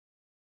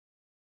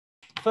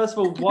first of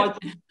all,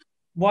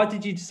 why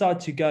did you decide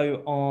to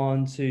go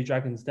on to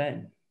Dragon's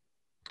Den?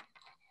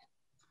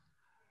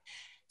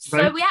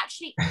 So we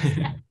actually,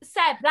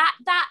 Seb,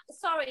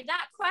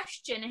 that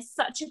question is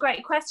such a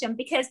great question,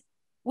 because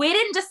we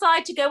didn't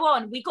decide to go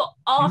on. We got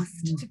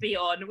asked to be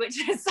on, which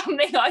is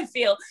something I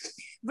feel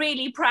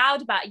really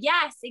proud about.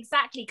 Yes,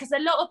 exactly. Because a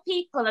lot of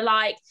people are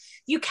like,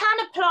 you can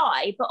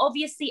apply, but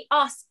obviously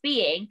us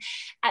being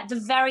at the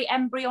very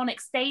embryonic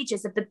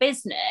stages of the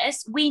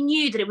business, we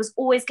knew that it was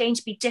always going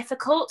to be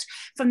difficult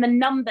from the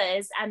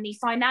numbers and the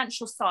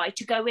financial side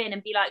to go in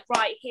and be like,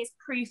 right, here's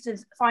proof of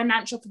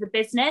financial for the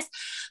business.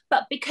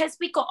 But because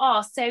we got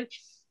asked, so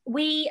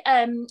we've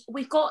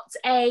got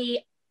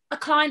a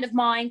client of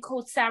mine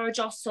called Sarah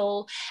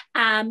Jossel.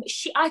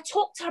 I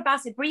talked to her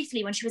about it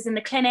briefly when she was in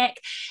the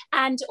clinic,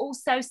 and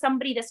also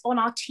somebody that's on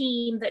our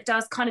team that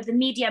does kind of the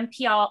media and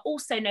PR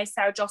also knows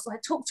Sarah Jossel,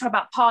 had talked to her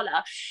about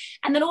Pärla.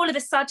 And then all of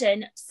a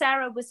sudden,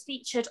 Sarah was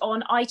featured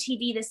on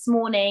ITV this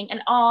morning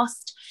and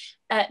asked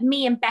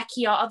me and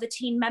Becky, our other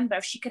team member,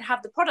 if she could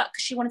have the product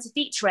because she wanted to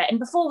feature it. And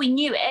before we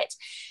knew it,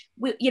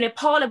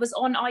 Pärla was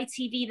on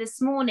ITV this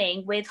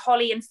morning with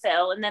Holly and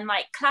Phil, and then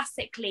like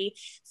classically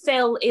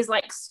Phil is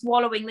like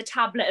swallowing the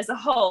tablet as a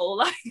whole,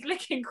 like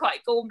looking quite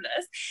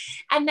gormless,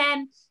 and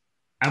then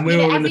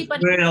we're all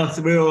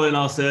in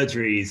our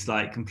surgeries,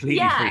 like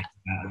completely freaked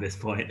out at this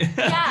point.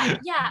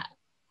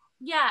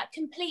 Yeah,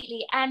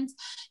 completely. And,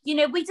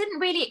 we didn't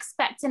really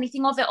expect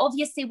anything of it.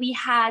 Obviously, we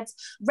had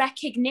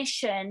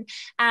recognition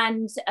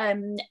and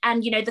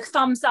the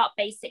thumbs up,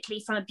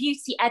 basically, from a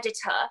beauty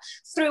editor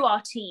through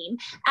our team.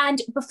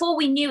 And before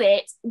we knew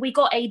it, we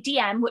got a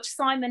DM, which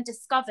Simon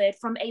discovered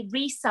from a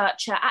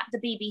researcher at the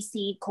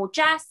BBC called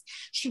Jess.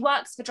 She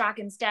works for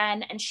Dragon's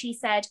Den, and she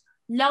said,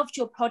 loved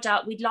your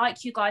product. We'd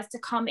like you guys to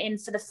come in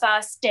for the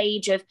first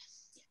stage of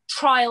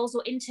trials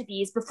or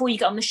interviews before you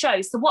get on the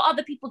show. So what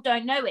other people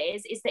don't know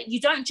is that you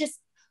don't just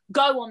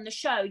go on the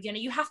show,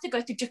 you have to go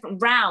through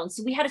different rounds.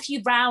 So we had a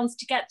few rounds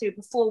to get through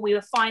before we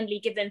were finally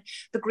given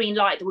the green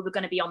light that we were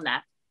going to be on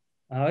there.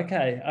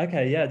 Okay,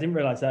 yeah, I didn't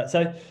realize that.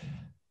 So,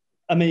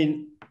 I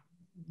mean,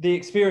 the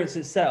experience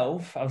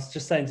itself, I was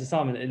just saying to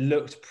Simon, it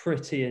looked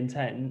pretty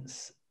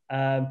intense.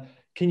 Can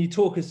you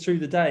talk us through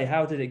the day?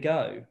 How did it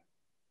go?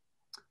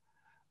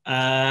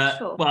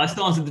 Sure. Well, I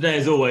started the day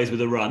as always with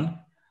a run.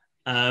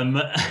 He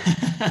went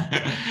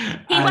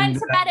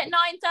to bed at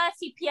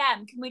 9:30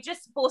 p.m. Can we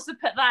just also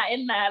put that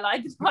in there,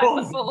 like right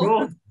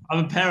before?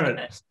 I'm a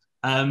parent.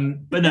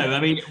 But no,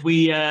 I mean,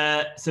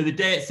 so the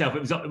day itself,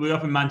 we were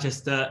up in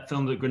Manchester,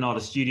 filmed at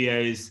Granada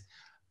Studios.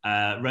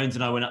 Rhona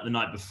and I went up the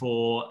night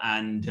before,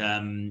 and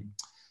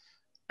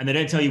they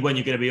don't tell you when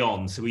you're going to be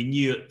on. So we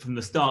knew from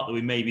the start that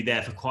we may be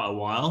there for quite a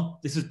while.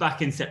 This was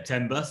back in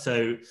September,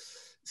 so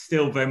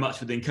still very much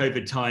within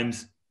COVID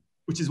times,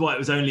 which is why it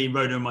was only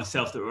Rhona and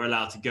myself that were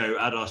allowed to go.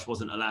 Adosh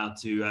wasn't allowed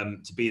to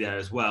be there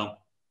as well.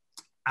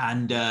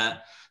 And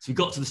so we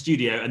got to the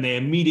studio, and they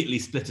immediately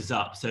split us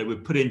up. So we're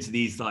put into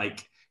these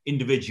like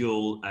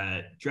individual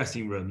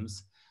dressing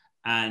rooms,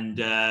 and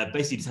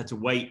basically just had to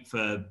wait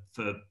for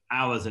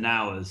hours and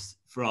hours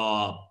for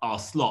our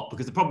slot.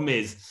 Because the problem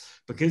is,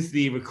 because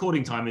the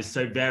recording time is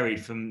so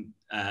varied from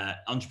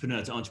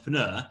entrepreneur to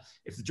entrepreneur,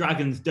 if the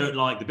Dragons don't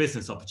like the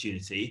business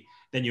opportunity,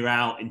 then you're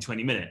out in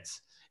 20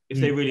 minutes. If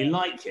they really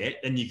like it,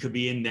 then you could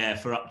be in there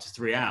for up to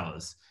 3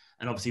 hours.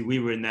 And obviously we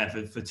were in there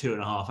for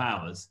 2.5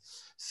 hours.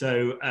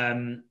 So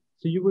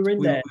you were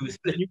in there,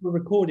 you were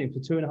recording for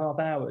 2.5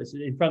 hours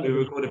in front of you? We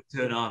were recording for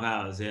 2.5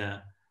 hours,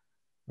 yeah.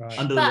 Right.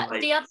 Under the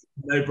light,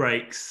 no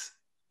breaks,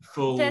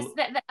 full...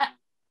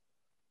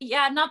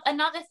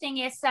 Another thing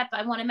is, Seb,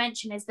 I want to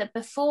mention is that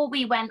before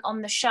we went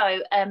on the show,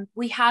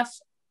 we have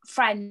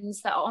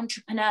friends that are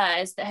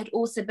entrepreneurs that had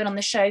also been on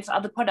the show for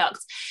other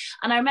products.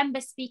 And I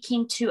remember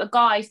speaking to a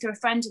guy through a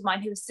friend of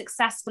mine who was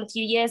successful a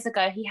few years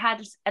ago. He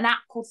had an app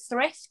called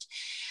Thrift.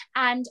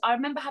 And I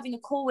remember having a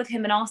call with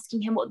him and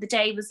asking him what the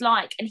day was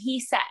like. And he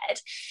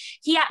said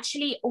he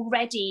actually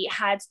already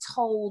had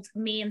told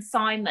me and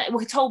Simon, well,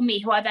 he told me,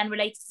 who I then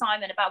relayed to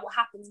Simon, about what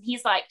happens. And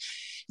he's like,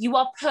 you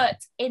are put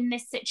in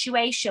this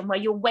situation where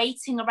you're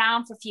waiting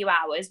around for a few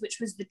hours, which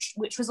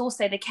was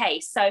also the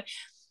case. So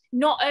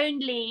not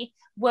only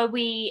were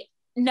we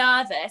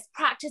nervous,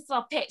 practiced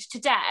our pitch to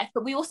death,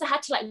 but we also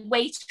had to like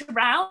wait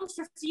around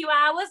for a few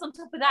hours on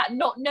top of that,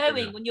 not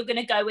knowing when you're going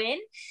to go in.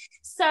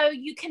 So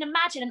you can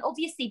imagine, and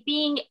obviously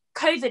being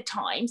COVID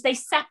times, they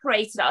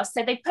separated us.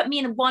 So they put me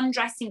in one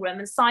dressing room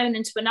and Simon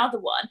into another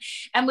one.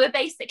 And we're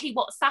basically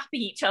WhatsApping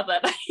each other,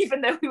 even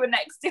though we were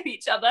next to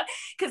each other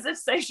because of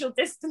social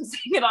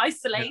distancing and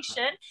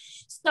isolation.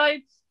 So,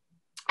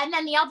 and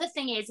then the other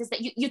thing is that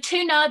you're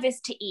too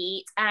nervous to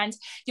eat and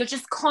you're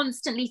just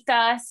constantly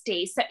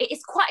thirsty. So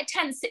it's quite a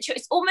tense situation.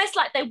 It's almost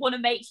like they want to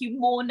make you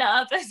more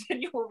nervous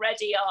than you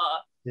already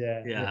are.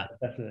 Yeah,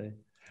 definitely.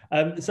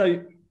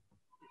 So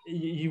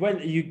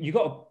you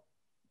got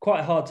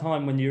quite a hard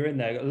time when you were in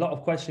there. A lot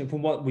of questions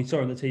from what we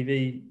saw on the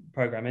TV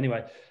program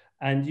anyway.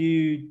 And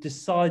you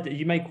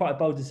made quite a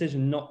bold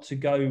decision not to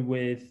go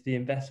with the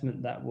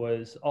investment that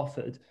was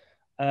offered.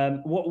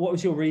 What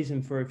was your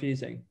reason for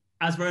refusing?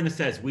 as Rhona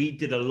says, we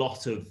did a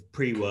lot of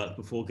pre-work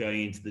before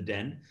going into the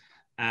den.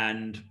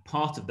 And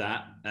part of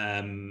that,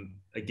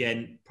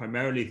 again,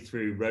 primarily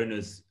through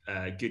Rhona's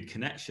good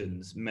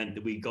connections, meant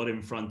that we got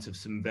in front of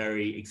some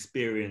very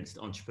experienced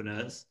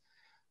entrepreneurs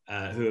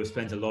who have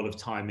spent a lot of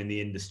time in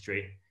the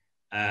industry,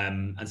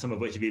 and some of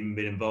which have even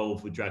been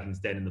involved with Dragon's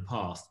Den in the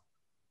past.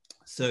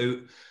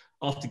 So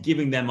after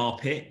giving them our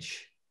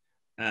pitch,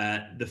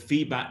 the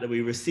feedback that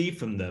we received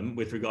from them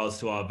with regards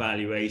to our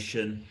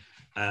valuation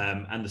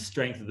and the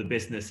strength of the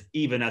business,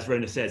 even as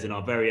Rhona says, in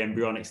our very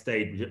embryonic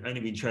stage, we've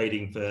only been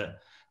trading for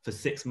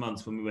 6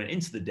 months when we went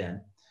into the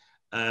den.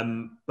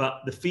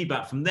 But the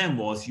feedback from them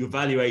was, your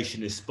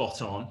valuation is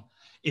spot on.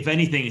 If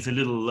anything, it's a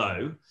little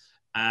low,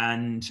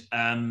 and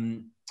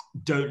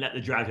don't let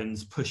the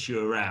dragons push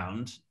you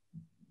around.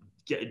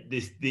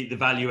 The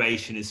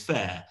valuation is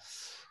fair.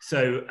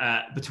 So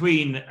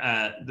between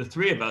the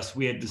three of us,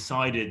 we had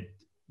decided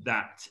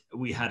that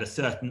we had a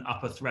certain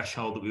upper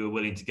threshold that we were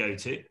willing to go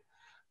to.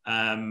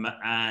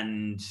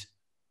 And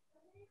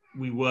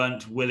we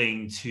weren't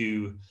willing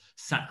to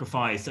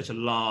sacrifice such a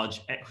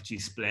large equity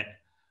split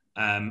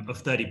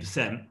of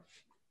 30%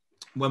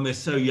 when we're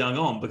so young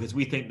on, because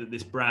we think that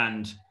this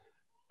brand,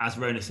 as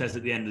Rhona says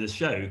at the end of the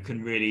show,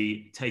 can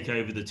really take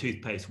over the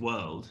toothpaste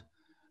world.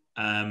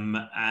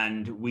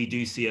 And we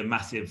do see a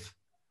massive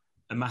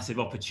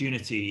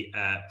opportunity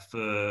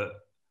for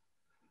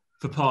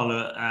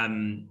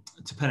Pärla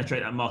to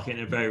penetrate that market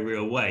in a very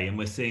real way, and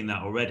we're seeing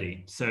that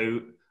already.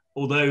 So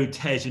although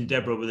Tej and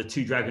Deborah were the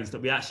two dragons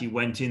that we actually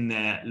went in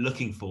there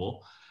looking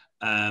for,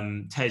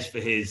 Tej for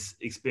his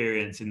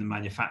experience in the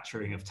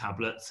manufacturing of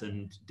tablets,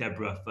 and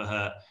Deborah for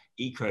her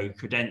eco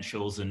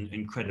credentials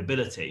and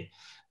credibility,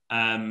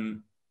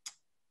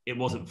 it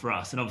wasn't for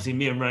us. And obviously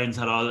me and Rhones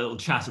had our little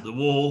chat at the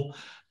wall,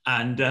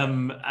 and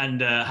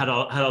had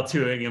our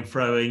toing and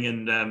froing,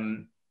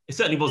 and it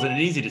certainly wasn't an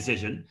easy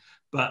decision.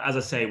 But as I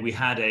say, we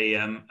had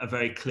a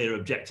very clear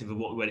objective of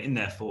what we went in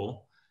there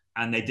for,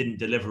 and they didn't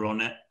deliver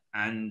on it.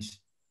 And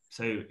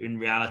so in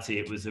reality,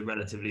 it was a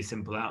relatively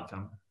simple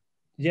outcome.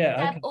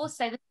 Yeah. Okay.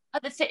 Also, the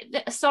other thing,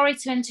 sorry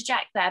to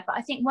interject there, but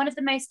I think one of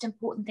the most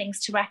important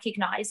things to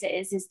recognise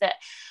is that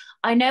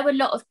I know a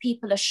lot of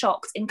people are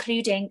shocked,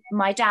 including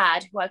my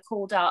dad, who I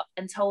called up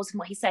and told him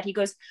what he said. He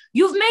goes,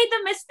 "You've made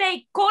the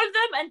mistake. Call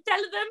them and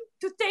tell them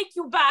to take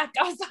you back."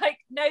 I was like,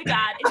 "No,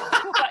 Dad, it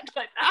doesn't work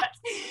like that."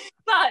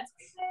 But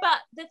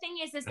the thing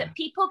is that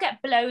people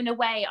get blown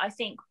away, I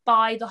think,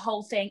 by the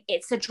whole thing.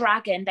 It's a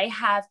dragon. They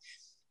have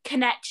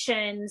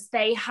connections.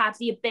 They have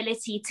the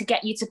ability to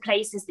get you to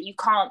places that you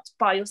can't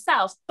by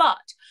yourself.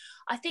 But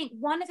I think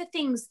one of the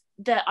things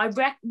that I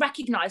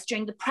recognized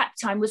during the prep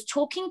time was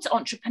talking to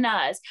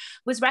entrepreneurs,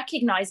 was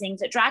recognizing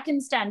that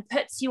Dragon's Den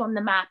puts you on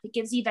the map. It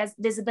gives you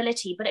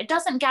visibility, but it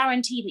doesn't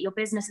guarantee that your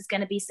business is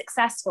going to be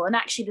successful. And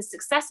actually the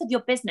success of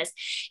your business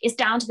is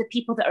down to the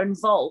people that are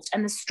involved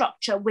and the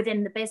structure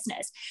within the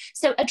business.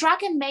 So a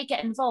dragon may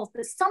get involved,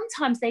 but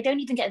sometimes they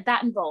don't even get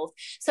that involved.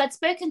 So I'd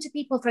spoken to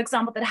people, for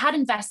example, that had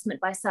investment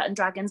by certain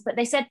dragons, but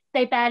they said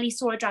they barely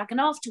saw a dragon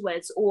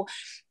afterwards, or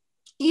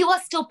you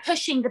are still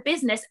pushing the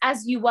business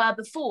as you were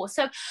before.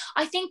 So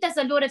I think there's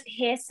a lot of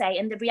hearsay,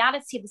 and the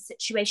reality of the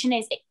situation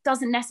is it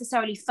doesn't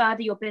necessarily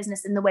further your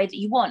business in the way that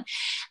you want.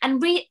 And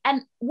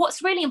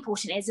what's really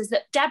important is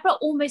that Deborah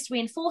almost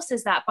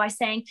reinforces that by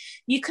saying,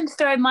 you can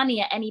throw money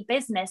at any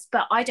business,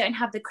 but I don't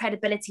have the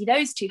credibility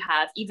those two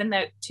have, even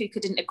though Tuka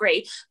didn't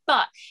agree.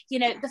 But,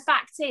 the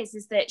fact is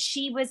that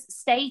she was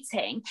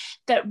stating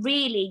that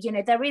really,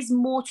 there is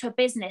more to a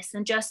business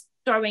than just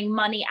throwing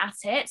money at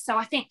it. So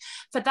I think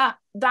for that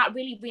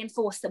really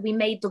reinforced that we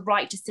made the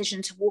right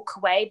decision to walk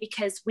away,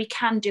 because we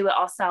can do it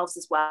ourselves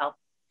as well.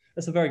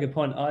 That's a very good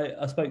point.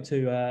 I spoke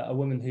to a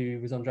woman who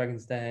was on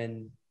Dragon's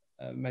Den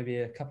maybe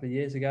a couple of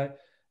years ago,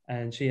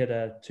 and she had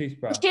a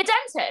toothbrush. Was she a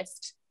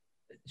dentist?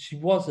 She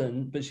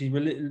wasn't, but she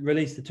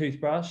released the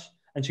toothbrush,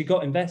 and she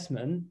got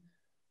investment.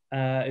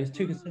 It was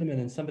Tuka Cinnamon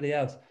and somebody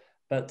else.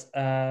 But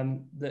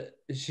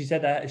she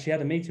said that she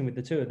had a meeting with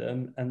the two of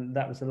them, and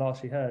that was the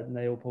last she heard, and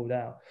they all pulled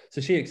out.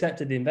 So she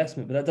accepted the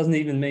investment, but that doesn't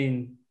even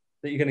mean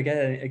that you're going to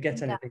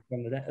get anything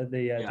from the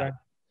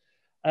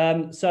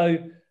dragon.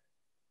 So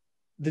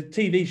the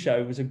TV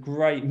show was a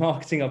great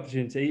marketing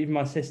opportunity. Even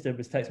my sister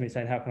was texting me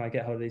saying, "How can I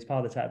get hold of these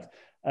Pärla tabs?"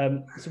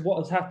 So what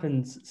has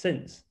happened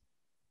since?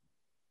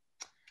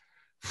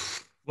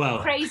 Well,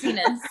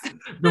 craziness.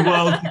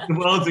 the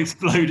world's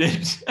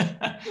exploded.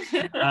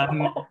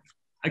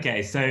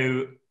 Okay,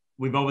 so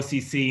we've obviously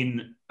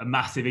seen a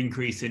massive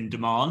increase in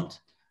demand.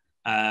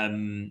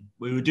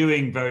 We were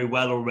doing very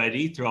well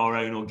already through our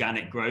own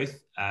organic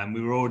growth. We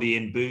were already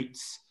in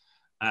Boots,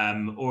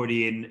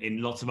 already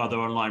in lots of other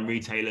online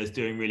retailers,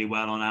 doing really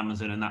well on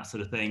Amazon and that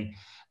sort of thing.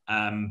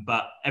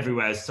 But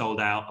everywhere is sold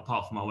out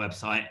apart from our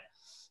website.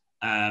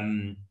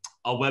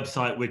 Our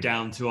website, we're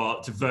down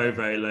to very,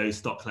 very low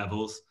stock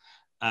levels.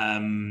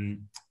 It's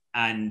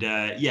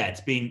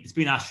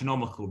been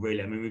astronomical,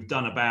 really. I mean, we've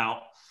done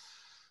about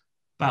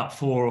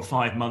 4 or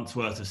 5 months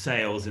worth of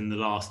sales in the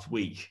last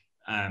week.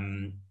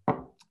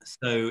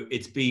 So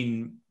it's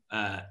been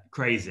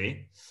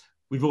crazy.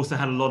 We've also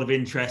had a lot of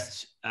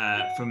interest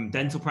from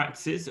dental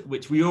practices,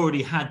 which we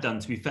already had done,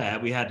 to be fair.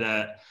 We had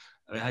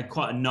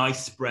quite a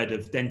nice spread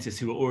of dentists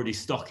who were already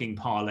stocking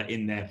Pärla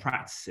in their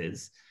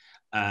practices.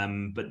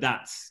 But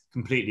that's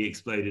completely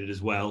exploded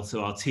as well.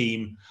 So our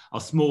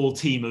small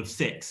team of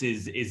 6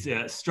 is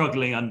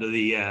struggling under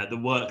the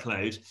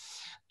workload.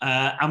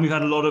 And we've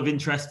had a lot of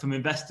interest from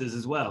investors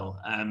as well,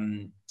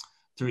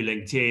 through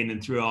LinkedIn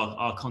and through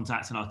our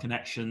contacts and our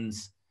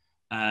connections.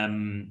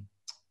 And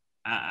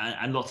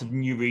lots of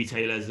new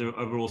retailers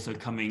are also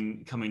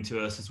coming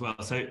to us as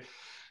well. So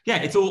yeah,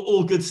 it's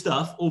all good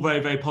stuff, all very,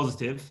 very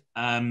positive.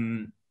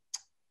 But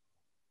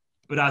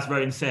as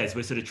Rhona says,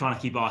 we're sort of trying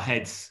to keep our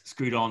heads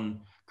screwed on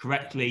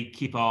correctly,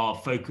 keep our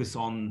focus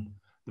on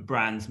the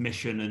brand's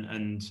mission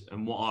and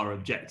what our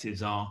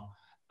objectives are.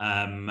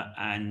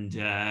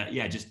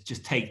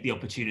 Just take the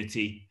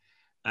opportunity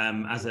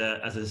as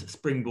a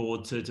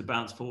springboard to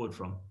bounce forward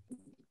from.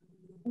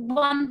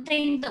 One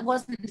thing that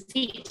wasn't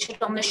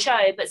featured on the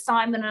show, but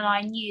Simon and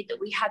I knew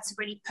that we had to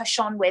really push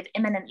on with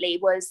imminently,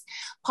 was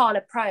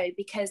Pärla Pro,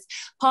 because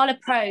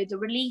Pärla Pro, the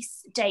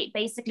release date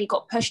basically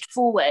got pushed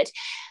forward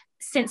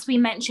since we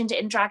mentioned it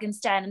in Dragon's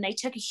Den, and they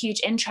took a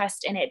huge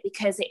interest in it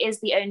because it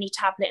is the only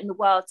tablet in the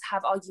world to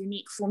have our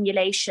unique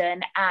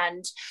formulation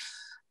and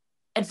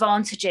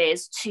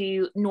advantages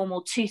to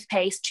normal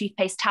toothpaste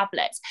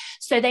tablets.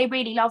 So they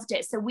really loved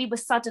it. So we were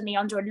suddenly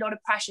under a lot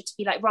of pressure to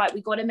be like, right,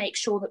 we've got to make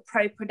sure that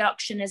Pro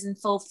production is in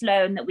full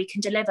flow and that we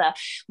can deliver,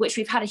 which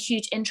we've had a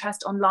huge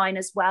interest online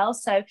as well.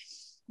 So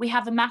we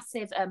have a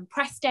massive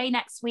press day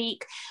next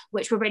week,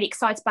 which we're really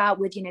excited about,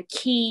 with, you know,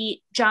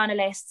 key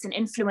journalists and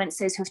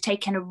influencers who've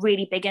taken a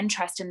really big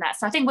interest in that.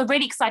 So I think we're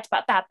really excited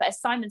about that. But as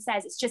Simon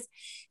says, it's just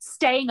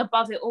staying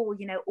above it all,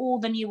 you know, all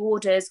the new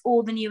orders,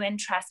 all the new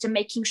interest, and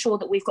making sure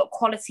that we've got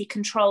quality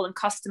control and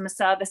customer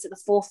service at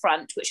the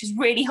forefront, which is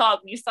really hard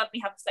when you suddenly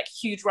have this like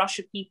huge rush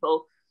of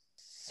people.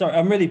 Sorry,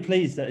 I'm really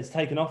pleased that it's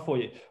taken off for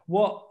you.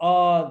 What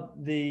are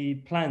the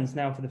plans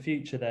now for the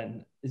future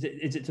then? Is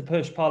it to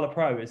push Pärla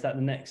Pro? Is that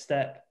the next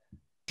step?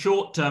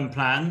 Short-term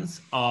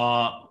plans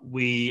are,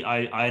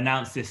 I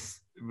announced this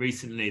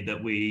recently,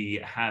 that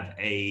we have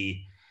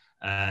a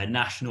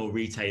national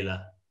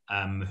retailer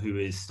who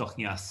is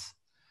stocking us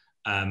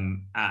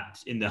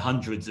in the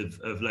hundreds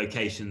of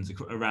locations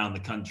around the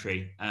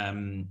country,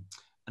 and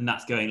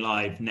that's going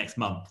live next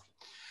month.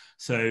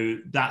 So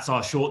that's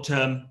our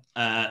short-term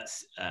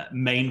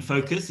main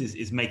focus,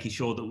 is making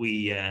sure that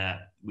we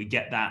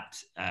get that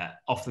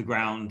off the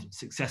ground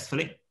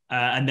successfully.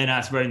 And then,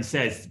 as Rhona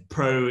says,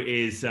 Pro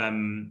has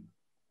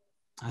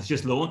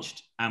just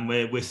launched, and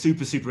we're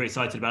super, super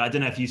excited about it. I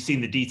don't know if you've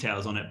seen the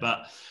details on it,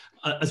 but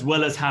as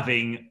well as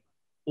having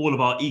all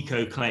of our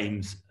eco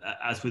claims,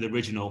 as with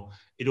Original,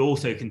 it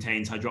also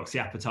contains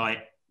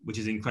hydroxyapatite, which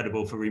is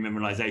incredible for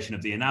remineralization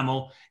of the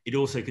enamel. It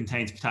also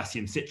contains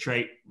potassium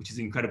citrate, which is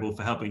incredible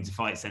for helping to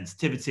fight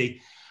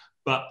sensitivity.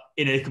 But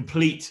in a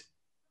complete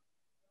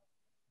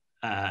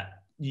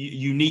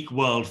unique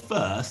world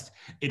first,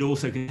 it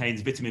also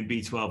contains vitamin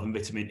B12 and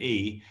vitamin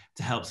E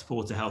to help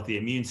support a healthy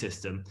immune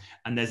system.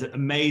 And there's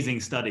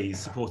amazing studies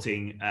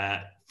supporting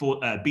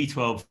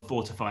B12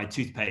 fortified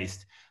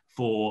toothpaste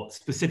for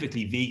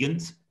specifically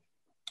vegans.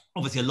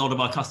 Obviously, a lot of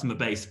our customer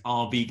base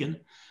are vegan,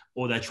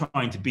 or they're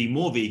trying to be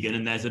more vegan,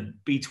 and there's a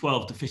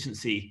B12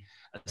 deficiency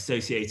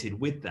associated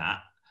with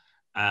that.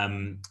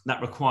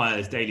 That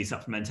requires daily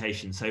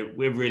supplementation. So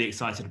we're really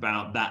excited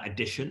about that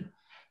addition.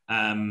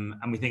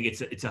 And we think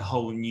it's a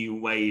whole new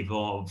wave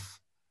of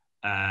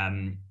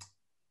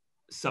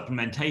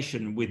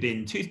supplementation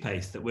within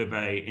toothpaste that we're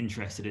very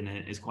interested in, and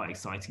it is quite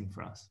exciting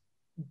for us.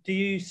 Do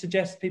you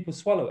suggest people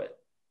swallow it,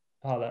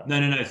 Pärla?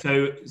 No.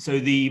 So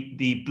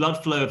the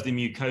blood flow of the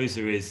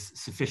mucosa is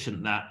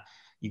sufficient that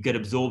you get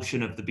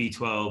absorption of the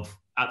B12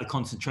 at the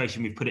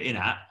concentration we've put it in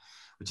at,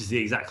 which is the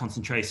exact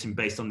concentration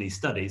based on these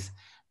studies,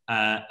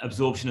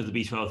 absorption of the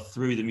B12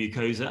 through the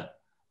mucosa.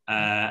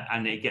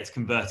 And it gets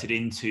converted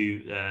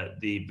into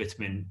the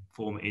vitamin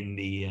form in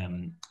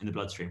the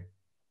bloodstream.